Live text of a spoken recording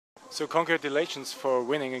So congratulations for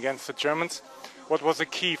winning against the Germans. What was the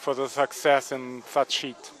key for the success in such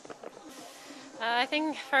heat? I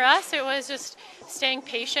think for us it was just staying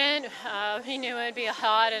patient. We knew it would be a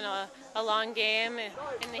hot and a long game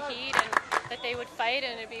in the heat, and that they would fight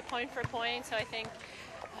and it would be point for point. So I think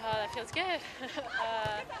that feels good.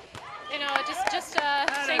 You know, just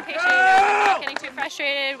staying patient, not getting too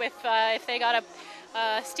frustrated with if they got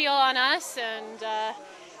a steal on us, and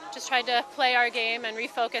just tried to play our game and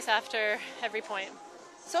refocus after every point.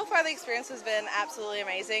 So far the experience has been absolutely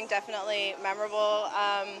amazing, definitely memorable.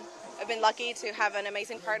 I've been lucky to have an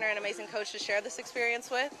amazing partner and amazing coach to share this experience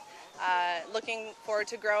with. Looking forward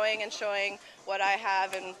to growing and showing what I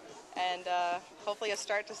have, and hopefully a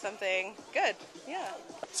start to something good. Yeah.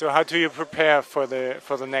 So how do you prepare for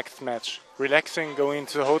the next match? Relaxing, going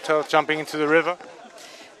into the hotel, jumping into the river?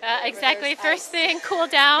 Exactly. First thing, cool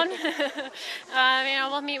down. You know,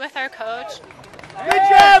 we'll meet with our coach. Good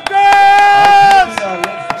job, girls!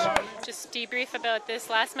 Just debrief about this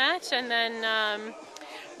last match, and then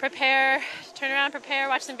prepare, turn around, prepare,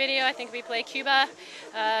 watch some video. I think we play Cuba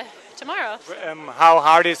tomorrow. How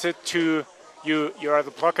hard is it to, you are the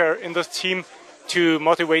blocker in this team, to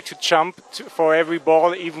motivate to jump for every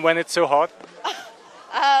ball even when it's so hot?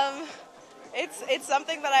 It's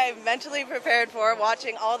something that I'm mentally prepared for,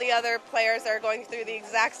 watching all the other players that are going through the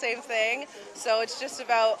exact same thing. So it's just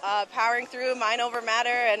about powering through, mind over matter,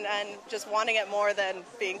 and just wanting it more than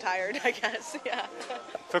being tired, I guess. Yeah.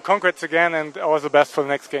 So congrats again, and all the best for the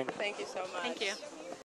next game. Thank you so much. Thank you.